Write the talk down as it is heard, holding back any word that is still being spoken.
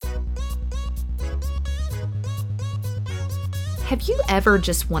Have you ever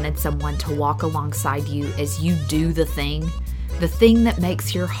just wanted someone to walk alongside you as you do the thing that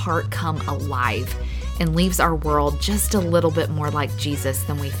makes your heart come alive and leaves our world just a little bit more like Jesus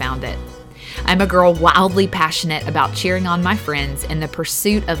than we found it? I'm a girl wildly passionate about cheering on my friends in the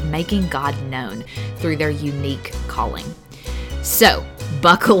pursuit of making God known through their unique calling. So,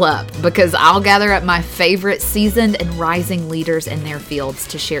 buckle up, because I'll gather up my favorite seasoned and rising leaders in their fields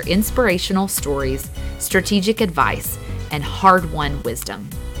to share inspirational stories, strategic advice, and hard-won wisdom.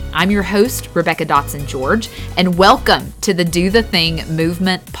 I'm your host, Rebecca Dotson-George, and welcome to the Do the Thing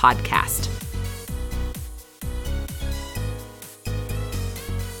Movement podcast.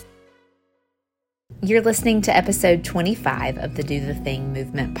 You're listening to episode 25 of the Do the Thing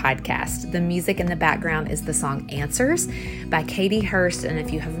Movement podcast. The music in the background is the song Answers by Katie Hurst. And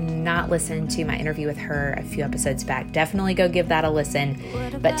if you have not listened to my interview with her a few episodes back, definitely go give that a listen.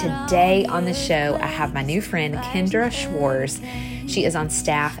 But today on the show, I have my new friend, Kendra Schwarz. She is on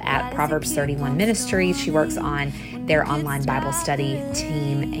staff at Proverbs 31 Ministries. She works on their online Bible study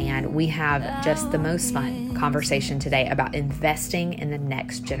team, and we have just the most fun conversation today about investing in the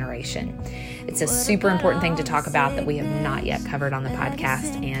next generation. It's a super important thing to talk about that we have not yet covered on the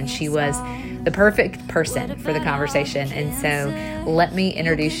podcast, and she was the perfect person for the conversation. And so let me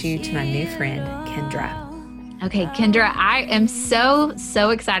introduce you to my new friend, Kendra. Okay, Kendra, I am so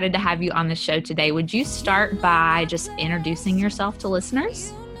excited to have you on the show today. Would you start by just introducing yourself to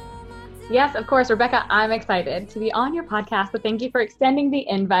listeners? Yes, of course, Rebecca, I'm excited to be on your podcast, so thank you for extending the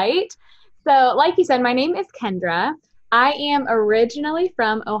invite. So like you said, my name is Kendra. I am originally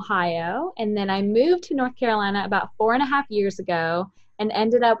from Ohio, and then I moved to North Carolina about 4.5 years ago and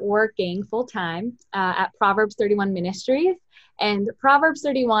ended up working full-time at Proverbs 31 Ministries. And Proverbs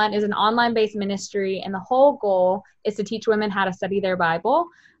 31 is an online-based ministry, and the whole goal is to teach women how to study their Bible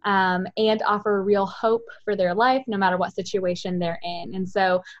and offer real hope for their life, no matter what situation they're in. And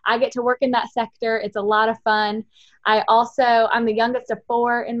so I get to work in that sector. It's a lot of fun. I'm the youngest of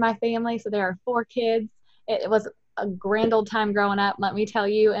 4 in my family, so there are 4 kids. It was a grand old time growing up, let me tell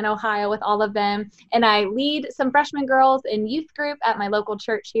you, in Ohio with all of them. And I lead some freshman girls in youth group at my local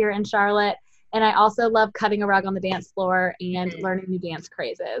church here in Charlotte. And I also love cutting a rug on the dance floor and learning new dance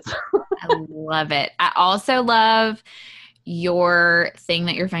crazes. I love it. I also love your thing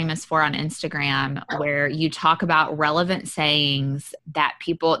that you're famous for on Instagram, where you talk about relevant sayings that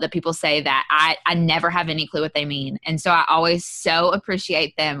people say that I never have any clue what they mean. And so I always so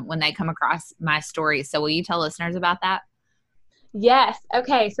appreciate them when they come across my stories. So will you tell listeners about that? Yes.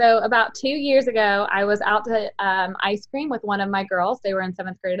 Okay. So about 2 years ago, I was out to ice cream with one of my girls. They were in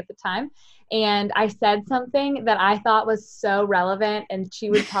 7th grade at the time. And I said something that I thought was so relevant, and she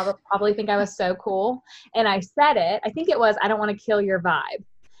would probably think I was so cool. And I said it. I think it was, I don't want to kill your vibe.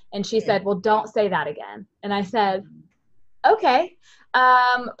 And she said, well, don't say that again. And I said, okay,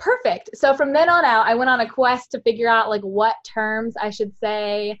 perfect. So from then on out, I went on a quest to figure out like what terms I should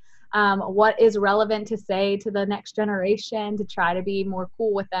say, what is relevant to say to the next generation to try to be more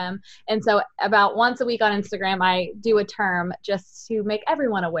cool with them. And so about once a week on Instagram, I do a term just to make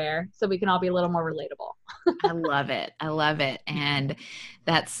everyone aware so we can all be a little more relatable. I love it. I love it. And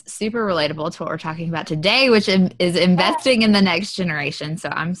that's super relatable to what we're talking about today, which is investing in the next generation. So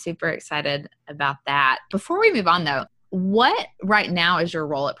I'm super excited about that. Before we move on though, what right now is your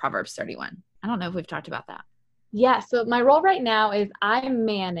role at Proverbs 31? I don't know if we've talked about that. Yeah, so my role right now is I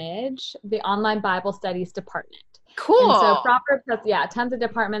manage the online Bible studies department. Cool. And so Proverbs has, tons of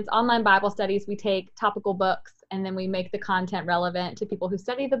departments. Online Bible studies, we take topical books and then we make the content relevant to people who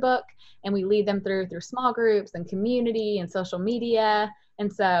study the book, and we lead them through small groups and community and social media.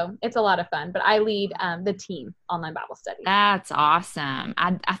 And so it's a lot of fun, but I lead the team online Bible studies. That's awesome.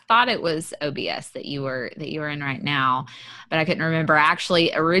 I thought it was OBS that you were in right now, but I couldn't remember. I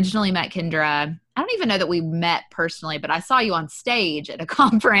actually originally met Kendra. I don't even know that we met personally, but I saw you on stage at a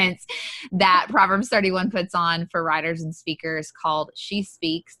conference that Proverbs 31 puts on for writers and speakers called She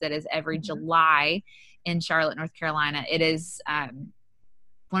Speaks, that is every July in Charlotte, North Carolina. It is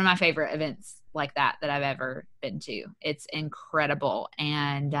one of my favorite events like that I've ever been to. It's incredible.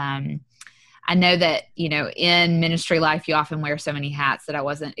 And I know that, in ministry life, you often wear so many hats that I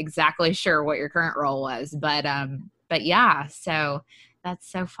wasn't exactly sure what your current role was, but yeah, so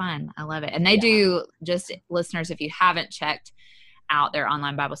that's so fun. I love it. And they do, just listeners, if you haven't checked out their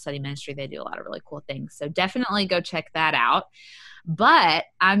online Bible study ministry, they do a lot of really cool things. So definitely go check that out. But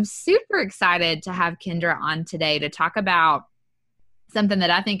I'm super excited to have Kendra on today to talk about something that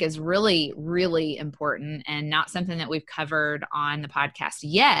I think is really, really important and not something that we've covered on the podcast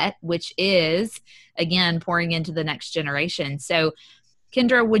yet, which is, again, pouring into the next generation. So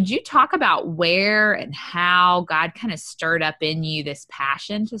Kendra, would you talk about where and how God kind of stirred up in you this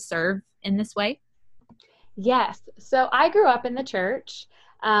passion to serve in this way? Yes. So I grew up in the church,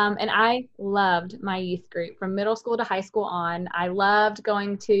 and I loved my youth group from middle school to high school on. I loved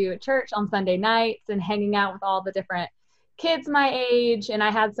going to church on Sunday nights and hanging out with all the different kids my age. And I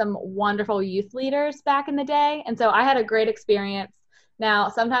had some wonderful youth leaders back in the day. And so I had a great experience. Now,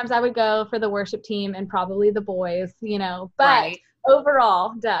 sometimes I would go for the worship team and probably the boys, but Right.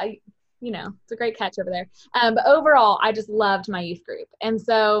 overall, it's a great catch over there. But overall, I just loved my youth group. And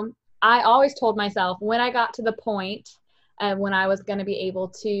so I always told myself when I got to the point when I was going to be able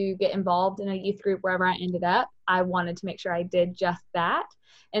to get involved in a youth group wherever I ended up, I wanted to make sure I did just that.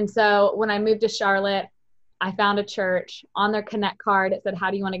 And so when I moved to Charlotte, I found a church. On their Connect card, it said, how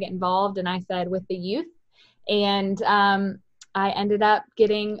do you want to get involved? And I said, with the youth. And I ended up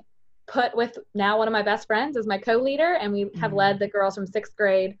getting put with now one of my best friends as my co-leader. And we have led the girls from 6th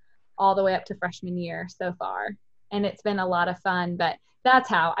grade all the way up to freshman year so far. And it's been a lot of fun. But that's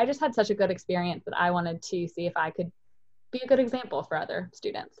how I just had such a good experience that I wanted to see if I could be a good example for other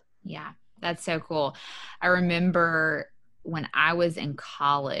students. Yeah, that's so cool. I remember when I was in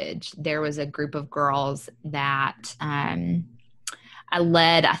college, there was a group of girls that I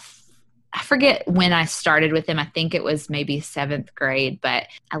led. I forget when I started with them. I think it was maybe 7th grade, but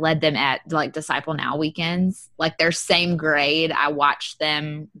I led them at like Disciple Now weekends, like their same grade. I watched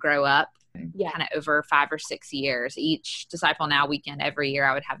them grow up kind of over 5 or 6 years. Each Disciple Now weekend, every year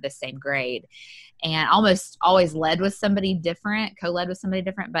I would have the same grade, and almost always led with somebody different, co-led with somebody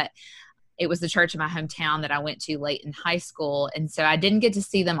different, but it was the church in my hometown that I went to late in high school. And so I didn't get to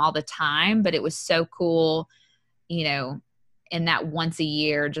see them all the time, but it was so cool, in that once a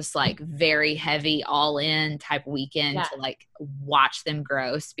year, just like very heavy, all in type weekend to like watch them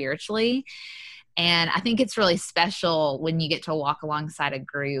grow spiritually. And I think it's really special when you get to walk alongside a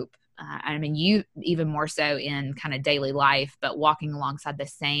group. I mean, you even more so in kind of daily life, but walking alongside the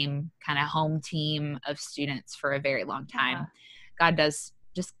same kind of home team of students for a very long time. God does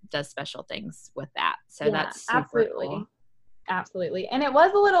special things with that. So that's super absolutely cool. Absolutely. And it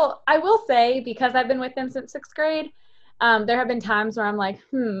was a little, I will say, because I've been with them since 6th grade, there have been times where I'm like,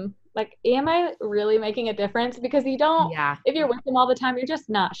 like, am I really making a difference? Because you don't, if you're with them all the time, you're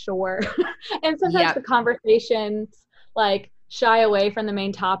just not sure. And sometimes the conversations like shy away from the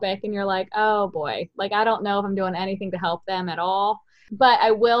main topic and you're like, oh boy, like, I don't know if I'm doing anything to help them at all. But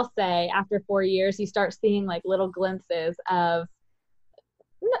I will say after 4 years, you start seeing like little glimpses of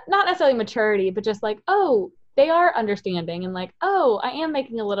not necessarily maturity, but just like, oh, they are understanding and like, oh, I am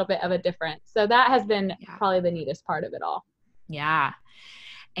making a little bit of a difference. So that has been probably the neatest part of it all. Yeah.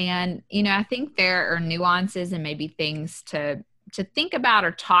 And, I think there are nuances and maybe things to think about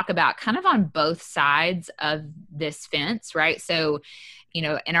or talk about kind of on both sides of this fence, right? So,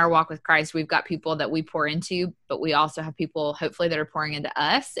 in our walk with Christ, we've got people that we pour into, but we also have people hopefully that are pouring into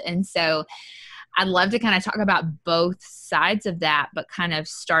us. And so I'd love to kind of talk about both sides of that, but kind of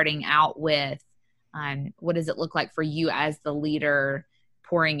starting out with what does it look like for you as the leader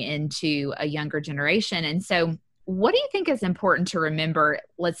pouring into a younger generation? And so what do you think is important to remember?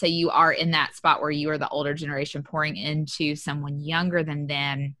 Let's say you are in that spot where you are the older generation pouring into someone younger than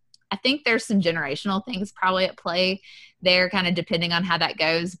them. I think there's some generational things probably at play there, kind of depending on how that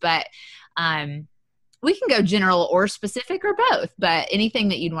goes. But we can go general or specific or both, but anything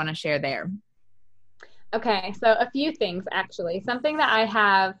that you'd want to share there. Okay, so a few things actually. Something that I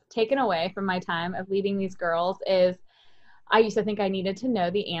have taken away from my time of leading these girls is I used to think I needed to know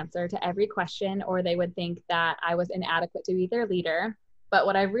the answer to every question, or they would think that I was inadequate to be their leader. But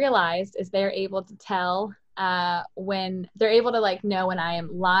what I realized is they're able to tell when they're able to like know when I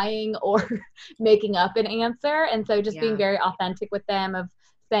am lying or making up an answer. And so just being very authentic with them of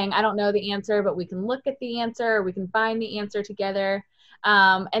saying, I don't know the answer, but we can look at the answer, or we can find the answer together.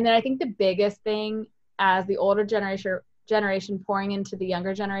 And then I think the biggest thing as the older generation pouring into the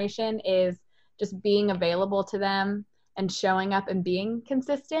younger generation is just being available to them and showing up and being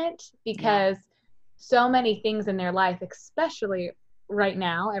consistent, because so many things in their life, especially right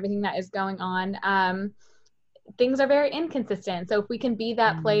now, everything that is going on, things are very inconsistent. So if we can be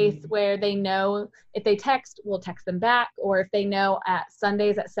that place where they know if they text, we'll text them back, or if they know at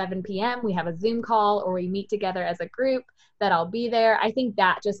Sundays at 7 p.m. we have a Zoom call or we meet together as a group, that I'll be there. I think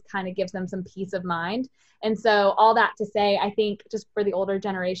that just kind of gives them some peace of mind. And so all that to say, I think just for the older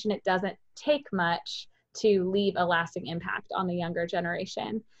generation, it doesn't take much to leave a lasting impact on the younger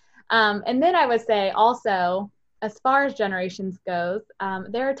generation. And then I would say also, as far as generations goes,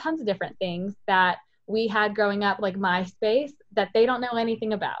 there are tons of different things that we had growing up, like MySpace, that they don't know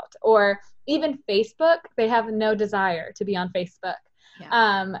anything about, or even Facebook. They have no desire to be on Facebook.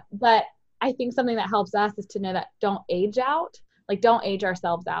 But I think something that helps us is to know that don't age out, like don't age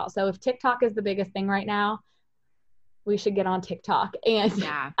ourselves out. So if TikTok is the biggest thing right now, we should get on TikTok. And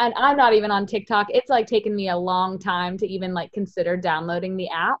and I'm not even on TikTok. It's like taken me a long time to even like consider downloading the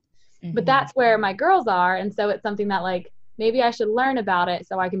app. But that's where my girls are. And so it's something that like maybe I should learn about it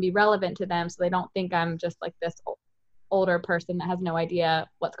so I can be relevant to them, so they don't think I'm just like this older person that has no idea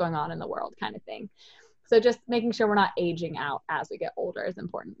what's going on in the world kind of thing. So just making sure we're not aging out as we get older is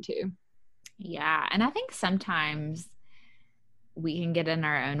important too. Yeah. And I think sometimes we can get in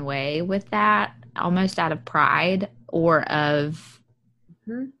our own way with that, almost out of pride or of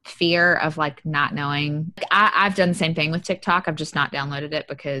fear of like not knowing. I've done the same thing with TikTok. I've just not downloaded it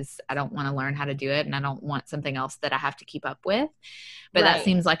because I don't want to learn how to do it, and I don't want something else that I have to keep up with. But that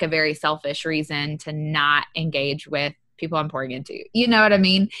seems like a very selfish reason to not engage with people I'm pouring into. You know what I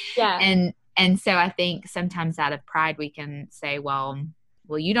mean? Yeah. And so I think sometimes out of pride we can say, well,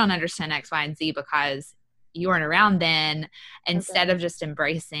 you don't understand X, Y, and Z because you weren't around then, instead of just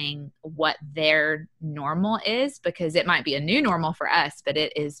embracing what their normal is, because it might be a new normal for us, but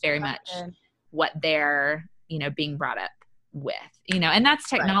it is very much what they're, being brought up with, and that's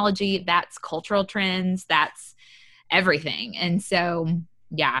technology, that's cultural trends, that's everything. And so,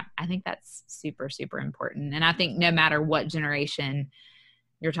 yeah, I think that's super, super important. And I think no matter what generation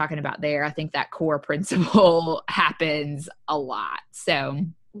you're talking about there, I think that core principle happens a lot. So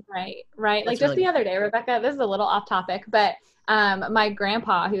Right. Like just the other day, Rebecca, this is a little off topic, but my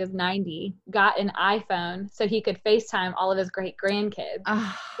grandpa, who is 90, got an iPhone so he could FaceTime all of his great grandkids,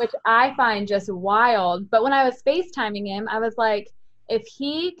 which I find just wild. But when I was FaceTiming him, I was like, if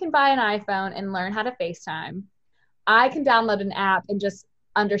he can buy an iPhone and learn how to FaceTime, I can download an app and just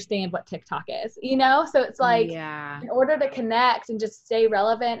understand what TikTok is, So it's like, in order to connect and just stay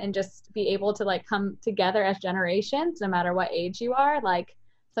relevant and just be able to like come together as generations, no matter what age you are, like,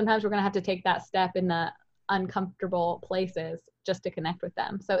 sometimes we're going to have to take that step in the uncomfortable places just to connect with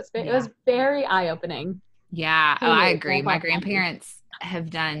them. So it was very eye-opening. Yeah. Oh, I agree. My grandparents have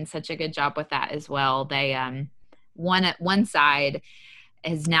done such a good job with that as well. They, one side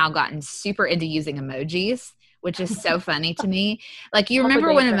has now gotten super into using emojis, which is so funny to me. Like, you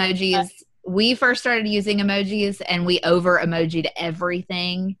remember when we first started using emojis and we over emojied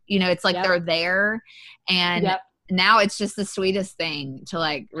everything, it's like they're there, and now it's just the sweetest thing to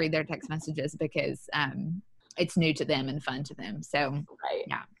like read their text messages because it's new to them and fun to them. So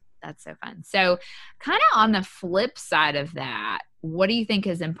yeah, that's so fun. So kind of on the flip side of that, what do you think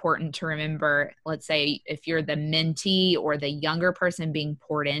is important to remember? Let's say if you're the mentee or the younger person being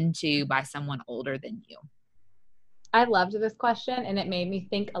poured into by someone older than you. I loved this question, and it made me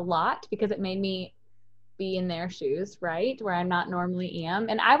think a lot because it made me be in their shoes, right? Where I'm not normally am.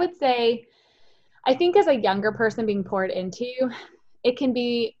 And I would say, I think as a younger person being poured into, it can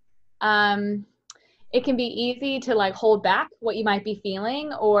be easy to like hold back what you might be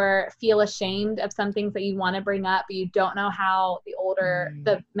feeling or feel ashamed of some things that you want to bring up, but you don't know how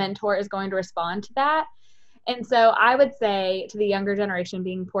the mentor is going to respond to that. And so I would say to the younger generation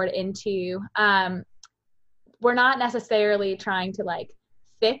being poured into, we're not necessarily trying to like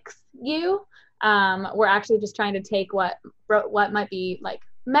fix you. We're actually just trying to take what might be like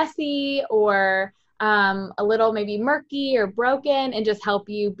messy or a little maybe murky or broken and just help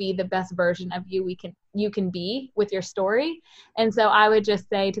you be the best version of you you can be with your story. And so I would just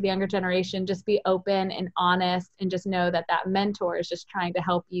say to the younger generation, just be open and honest and just know that mentor is just trying to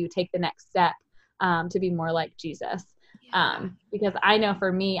help you take the next step to be more like Jesus. Because I know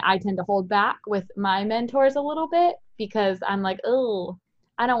for me, I tend to hold back with my mentors a little bit because I'm like, oh,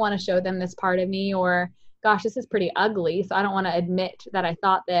 I don't want to show them this part of me, or gosh, this is pretty ugly, so I don't want to admit that I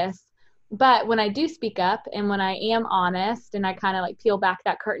thought this. But when I do speak up and when I am honest and I kind of like peel back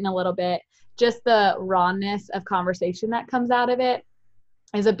that curtain a little bit, just the rawness of conversation that comes out of it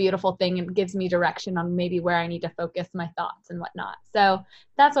is a beautiful thing and gives me direction on maybe where I need to focus my thoughts and whatnot. So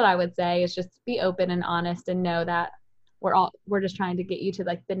that's what I would say, is just be open and honest and know that we're just trying to get you to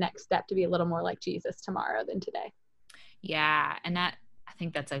like the next step to be a little more like Jesus tomorrow than today. Yeah. And I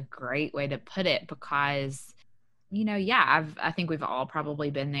think that's a great way to put it because, I think we've all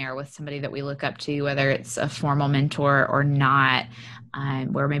probably been there with somebody that we look up to, whether it's a formal mentor or not,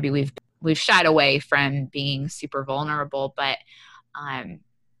 where maybe we've shied away from being super vulnerable, but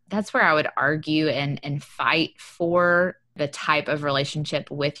that's where I would argue and fight for the type of relationship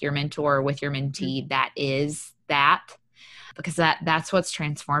with your mentor or with your mentee that is that. Because that's what's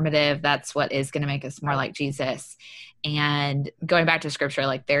transformative. That's what is going to make us more like Jesus. And going back to scripture,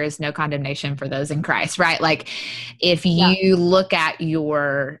 like there is no condemnation for those in Christ, right? Like if you look at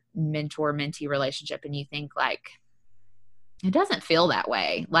your mentor-mentee relationship and you think like, it doesn't feel that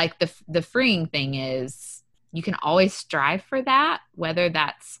way. Like the freeing thing is you can always strive for that, whether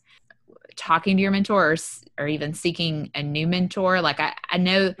that's talking to your mentor or even seeking a new mentor. Like I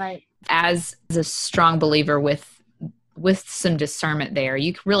know Right. as a strong believer with some discernment there,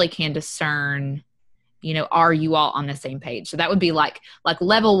 you really can discern, are you all on the same page? So that would be like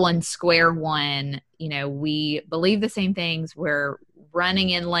level one, square one, we believe the same things. We're running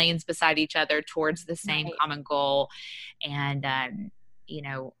in lanes beside each other towards the same common goal. And, I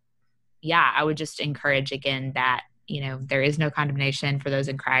would just encourage again that, there is no condemnation for those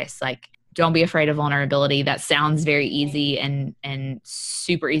in Christ. Like, don't be afraid of vulnerability. That sounds very easy and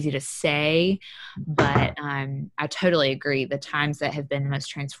super easy to say, but I totally agree. The times that have been the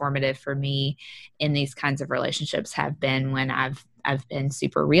most transformative for me in these kinds of relationships have been when I've been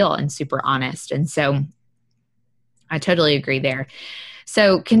super real and super honest. And so I totally agree there.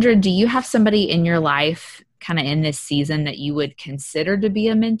 So Kendra, do you have somebody in your life kind of in this season that you would consider to be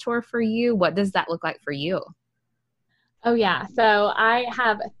a mentor for you? What does that look like for you? Oh yeah. So I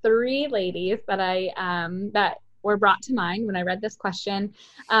have 3 ladies that that were brought to mind when I read this question.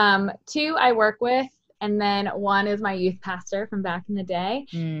 2 I work with, and then 1 is my youth pastor from back in the day.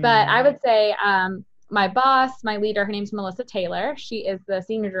 But I would say my boss, my leader, her name's Melissa Taylor. She is the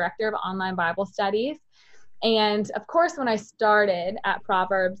senior director of online Bible studies. And of course, when I started at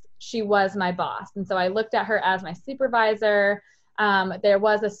Proverbs, she was my boss. And so I looked at her as my supervisor. There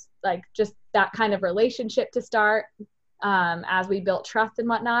was just that kind of relationship to start as we built trust and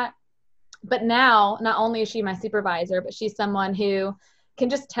whatnot. But now, not only is she my supervisor, but she's someone who can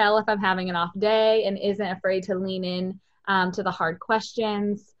just tell if I'm having an off day and isn't afraid to lean in to the hard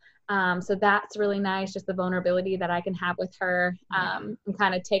questions. So that's really nice, just the vulnerability that I can have with her and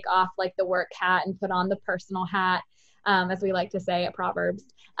kind of take off like the work hat and put on the personal hat, as we like to say at Proverbs.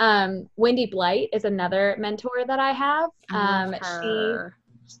 Wendy Blight is another mentor that I have.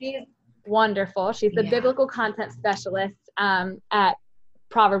 She's wonderful. She's the biblical content specialist at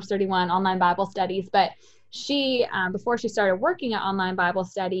Proverbs 31 online Bible studies. But she, before she started working at online Bible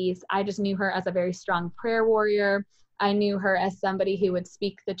studies, I just knew her as a very strong prayer warrior. I knew her as somebody who would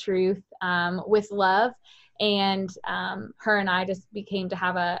speak the truth with love. And her and I just became to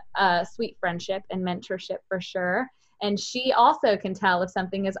have a sweet friendship and mentorship for sure. And she also can tell if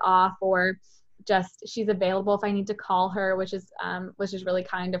something is off, or just she's available if I need to call her, which is really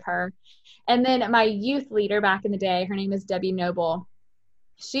kind of her. And then my youth leader back in the day, her name is Debbie Noble.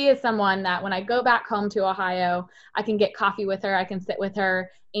 She is someone that when I go back home to Ohio, I can get coffee with her, I can sit with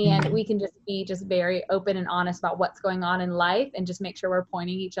her, and we can just be just very open and honest about what's going on in life, and just make sure we're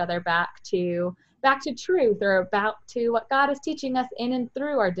pointing each other back to truth, or back to what God is teaching us in and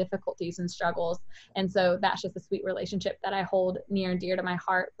through our difficulties and struggles. And so that's just a sweet relationship that I hold near and dear to my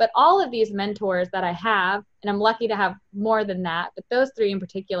heart. But all of these mentors that I have, and I'm lucky to have more than that, but those 3 in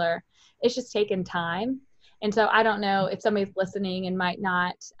particular, it's just taken time. And so I don't know if somebody's listening and might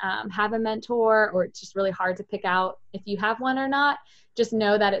not have a mentor, or it's just really hard to pick out if you have one or not. Just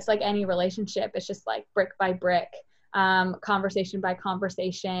know that it's like any relationship. It's just like brick by brick, conversation by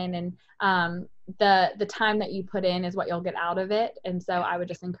conversation. And the time that you put in is what you'll get out of it. And so I would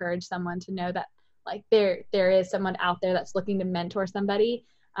just encourage someone to know that like there is someone out there that's looking to mentor somebody.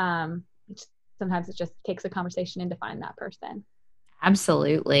 Sometimes it just takes a conversation in to find that person.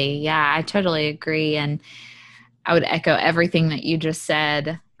 Absolutely. Yeah, I totally agree. And I would echo everything that you just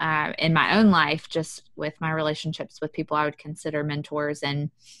said in my own life, just with my relationships with people I would consider mentors. And,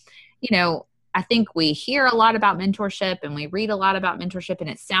 I think we hear a lot about mentorship and we read a lot about mentorship, and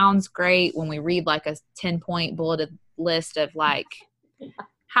it sounds great when we read like a 10-point bulleted list of like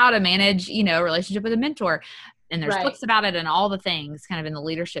how to manage, a relationship with a mentor. And there's books about it and all the things kind of in the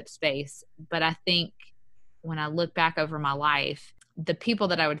leadership space. But I think when I look back over my life, the people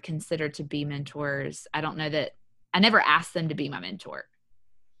that I would consider to be mentors, I don't know that I never asked them to be my mentor.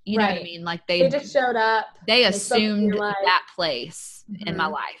 You know what I mean? Like they just showed up. They assumed that place in my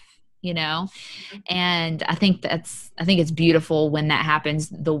life, and I think it's beautiful when that happens.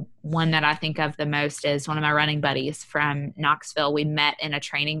 The one that I think of the most is one of my running buddies from Knoxville. We met in a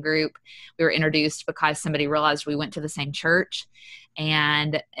training group. We were introduced because somebody realized we went to the same church,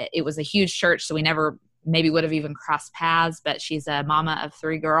 and it was a huge church. So we never maybe would have even crossed paths, but she's a mama of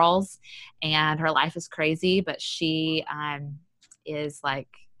 3 girls and her life is crazy, but she is like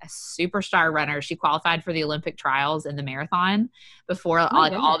a superstar runner. She qualified for the Olympic trials in the marathon before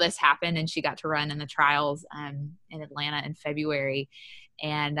all this happened. And she got to run in the trials in Atlanta in February.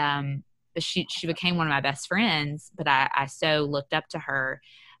 And she became one of my best friends, but I so looked up to her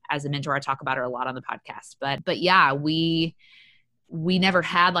as a mentor. I talk about her a lot on the podcast, but yeah, we never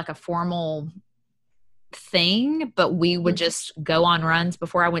had like a formal thing, but we would just go on runs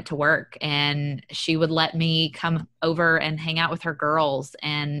before I went to work, and she would let me come over and hang out with her girls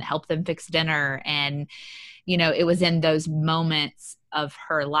and help them fix dinner. And, you know, it was in those moments of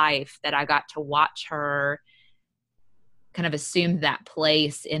her life that I got to watch her kind of assume that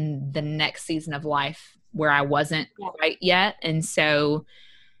place in the next season of life where I wasn't quite yet. And so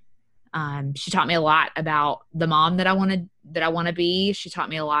she taught me a lot about the mom that I want to be. She taught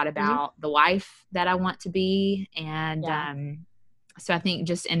me a lot about the wife that I want to be. And so I think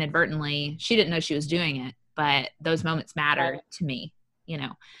just inadvertently, she didn't know she was doing it, but those moments matter to me, you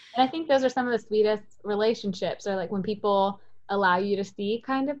know. And I think those are some of the sweetest relationships, or like when people allow you to see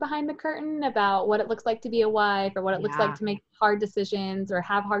kind of behind the curtain about what it looks like to be a wife, or what it looks like to make hard decisions or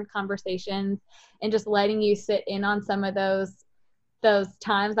have hard conversations, and just letting you sit in on some of those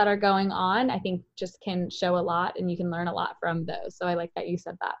times that are going on, I think just can show a lot, and you can learn a lot from those. So I like that you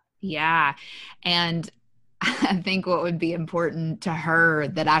said that. Yeah. And I think what would be important to her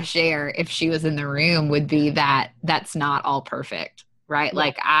that I share if she was in the room would be that that's not all perfect, right? Yeah.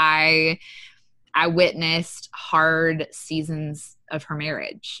 Like I witnessed hard seasons of her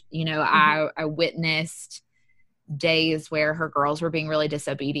marriage. You know, I witnessed days where her girls were being really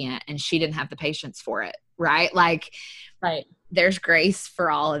disobedient and she didn't have the patience for it, right? Like, there's grace for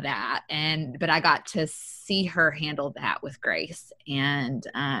all of that. But I got to see her handle that with grace. And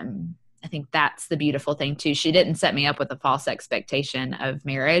I think that's the beautiful thing too. She didn't set me up with a false expectation of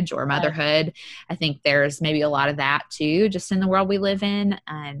marriage or motherhood. I think there's maybe a lot of that too, just in the world we live in,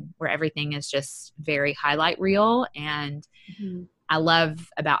 where everything is just very highlight reel. And I love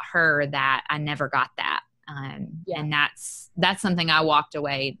about her that I never got that. And that's something I walked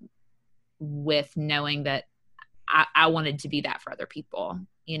away with, knowing that I wanted to be that for other people,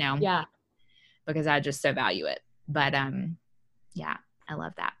 you know? Yeah. Because I just so value it. But yeah, I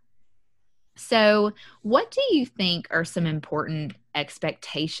love that. So what do you think are some important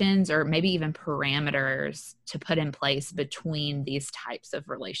expectations or maybe even parameters to put in place between these types of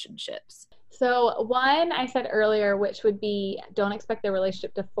relationships? So one I said earlier, which would be, don't expect the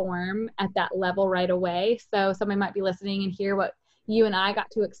relationship to form at that level right away. So somebody might be listening and hear what you and I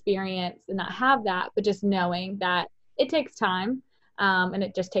got to experience and not have that, but just knowing that it takes time, and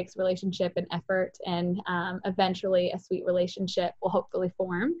it just takes relationship and effort, and eventually a sweet relationship will hopefully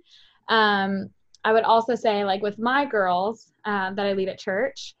form. I would also say, like with my girls that I lead at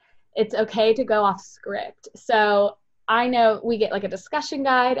church, it's okay to go off script. So I know we get like a discussion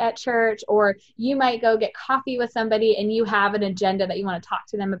guide at church, or you might go get coffee with somebody and you have an agenda that you want to talk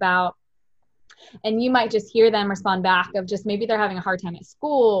to them about. And you might just hear them respond back of just maybe they're having a hard time at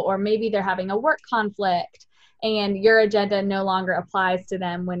school, or maybe they're having a work conflict, and your agenda no longer applies to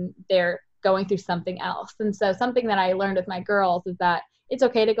them when they're going through something else. And so something that I learned with my girls is that it's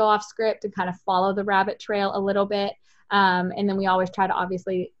okay to go off script and kind of follow the rabbit trail a little bit. And then we always try to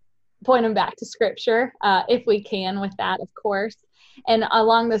obviously point them back to scripture if we can with that, of course. And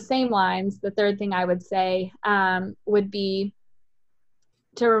along the same lines, the third thing I would say would be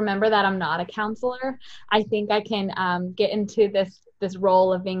to remember that I'm not a counselor. I think I can get into this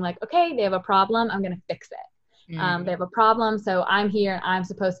role of being like, okay, they have a problem, I'm going to fix it. They have a problem, so I'm here and I'm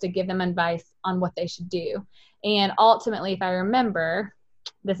supposed to give them advice on what they should do. And ultimately, if I remember,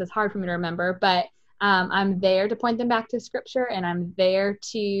 this is hard for me to remember, but I'm there to point them back to scripture, and I'm there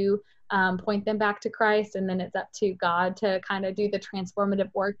to point them back to Christ. And then it's up to God to kind of do the transformative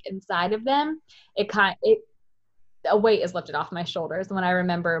work inside of them. A weight is lifted off my shoulders when I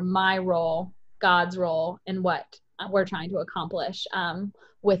remember my role, God's role, and what we're trying to accomplish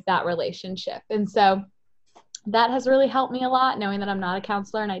with that relationship. And so that has really helped me a lot, knowing that I'm not a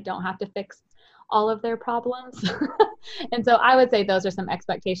counselor and I don't have to fix all of their problems. And so I would say those are some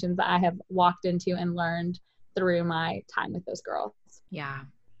expectations that I have walked into and learned through my time with those girls. Yeah,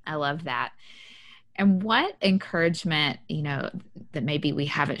 I love that. And what encouragement, you know, that maybe we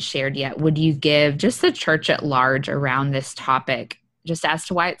haven't shared yet, would you give just the church at large around this topic, just as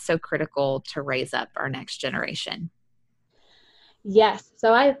to why it's so critical to raise up our next generation? Yes.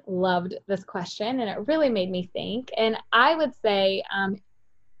 So I loved this question, and it really made me think. And I would say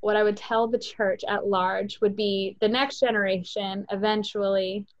what I would tell the church at large would be the next generation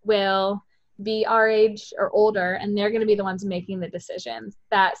eventually will be our age or older, and they're going to be the ones making the decisions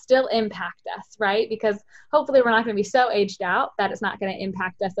that still impact us, right? Because hopefully we're not going to be so aged out that it's not going to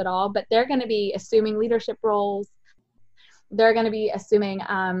impact us at all, but they're going to be assuming leadership roles. They're going to be assuming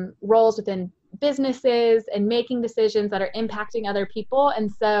roles within businesses and making decisions that are impacting other people.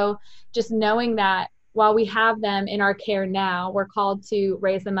 And so just knowing that while we have them in our care now, we're called to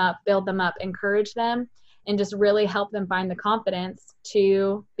raise them up, build them up, encourage them, and just really help them find the confidence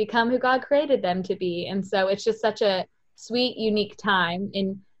to become who God created them to be. And so it's just such a sweet, unique time,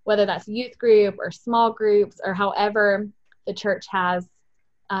 in whether that's youth group or small groups or however the church has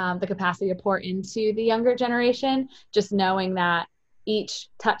the capacity to pour into the younger generation, just knowing that each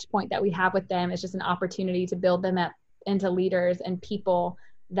touch point that we have with them is just an opportunity to build them up into leaders and people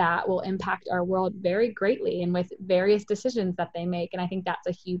that will impact our world very greatly and with various decisions that they make. And I think that's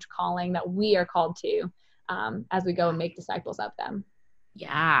a huge calling that we are called to as we go and make disciples of them.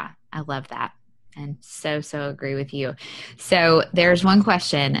 Yeah, I love that. And so agree with you. So there's one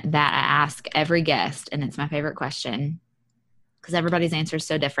question that I ask every guest, and it's my favorite question because everybody's answer is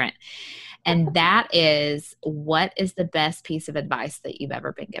so different. And that is, what is the best piece of advice that you've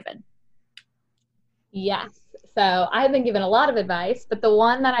ever been given? Yes. So I've been given a lot of advice, but the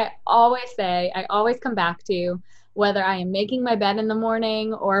one that I always say, I always come back to, whether I am making my bed in the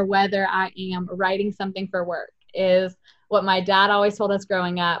morning or whether I am writing something for work, is what my dad always told us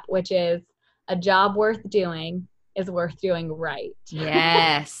growing up, which is a job worth doing is worth doing right.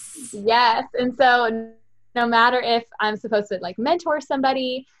 Yes. Yes. And so no matter if I'm supposed to like mentor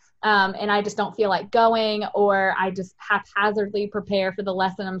somebody and I just don't feel like going, or I just haphazardly prepare for the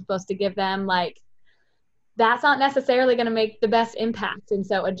lesson I'm supposed to give them, like, that's not necessarily going to make the best impact. And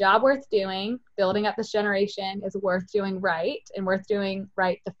so a job worth doing, building up this generation, is worth doing right, and worth doing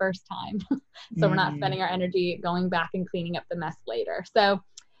right the first time. So we're not spending our energy going back and cleaning up the mess later. So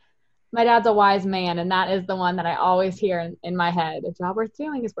my dad's a wise man, and that is the one that I always hear in my head. A job worth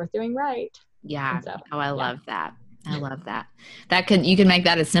doing is worth doing right. Yeah. So, love that. I love that. You can make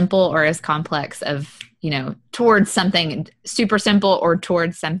that as simple or as complex of, towards something super simple or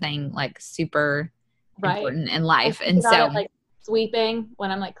towards something like super important in life. And so like sweeping, when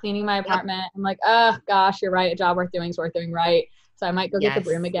I'm like cleaning my apartment, I'm like, oh gosh, you're right. A job worth doing is worth doing right. So I might go get the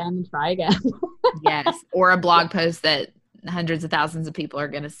broom again and try again. Yes. Or a blog post that hundreds of thousands of people are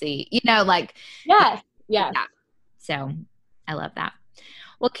going to see, Yes. Yeah. So I love that.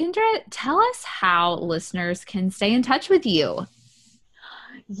 Well, Kendra, tell us how listeners can stay in touch with you.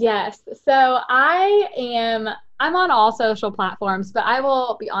 Yes. So I'm on all social platforms, but I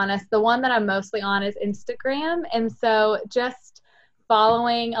will be honest, the one that I'm mostly on is Instagram. And so just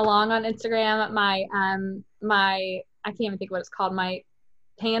following along on Instagram, my I can't even think what it's called. My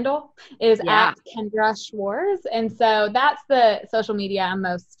handle is at Kendra Schwartz. And so that's the social media I'm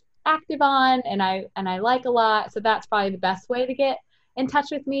most active on and I like a lot. So that's probably the best way to get in touch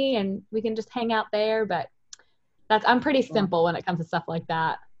with me, and we can just hang out there. But I'm pretty simple when it comes to stuff like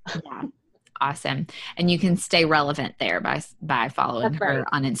that. Yeah. Awesome. And you can stay relevant there by following her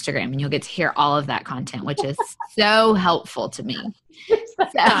on Instagram, and you'll get to hear all of that content, which is so helpful to me.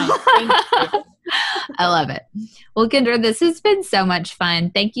 I love it. Well, Kendra, this has been so much fun.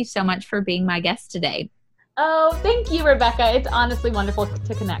 Thank you so much for being my guest today. Oh, thank you, Rebecca. It's honestly wonderful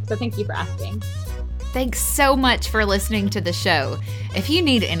to connect. So thank you for asking. Thanks so much for listening to the show. If you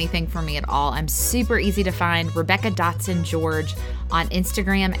need anything from me at all, I'm super easy to find, Rebecca Dotson George, on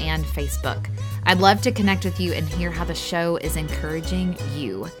Instagram and Facebook. I'd love to connect with you and hear how the show is encouraging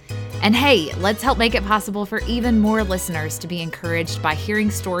you. And hey, let's help make it possible for even more listeners to be encouraged by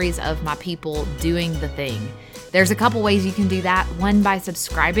hearing stories of my people doing the thing. There's a couple ways you can do that. One, by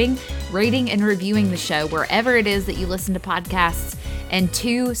subscribing, rating, and reviewing the show wherever it is that you listen to podcasts. And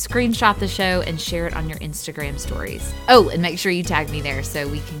two, screenshot the show and share it on your Instagram stories. Oh, and make sure you tag me there so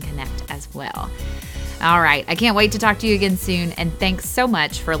we can connect as well. All right, I can't wait to talk to you again soon. And thanks so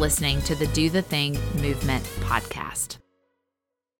much for listening to the Do the Thing Movement podcast.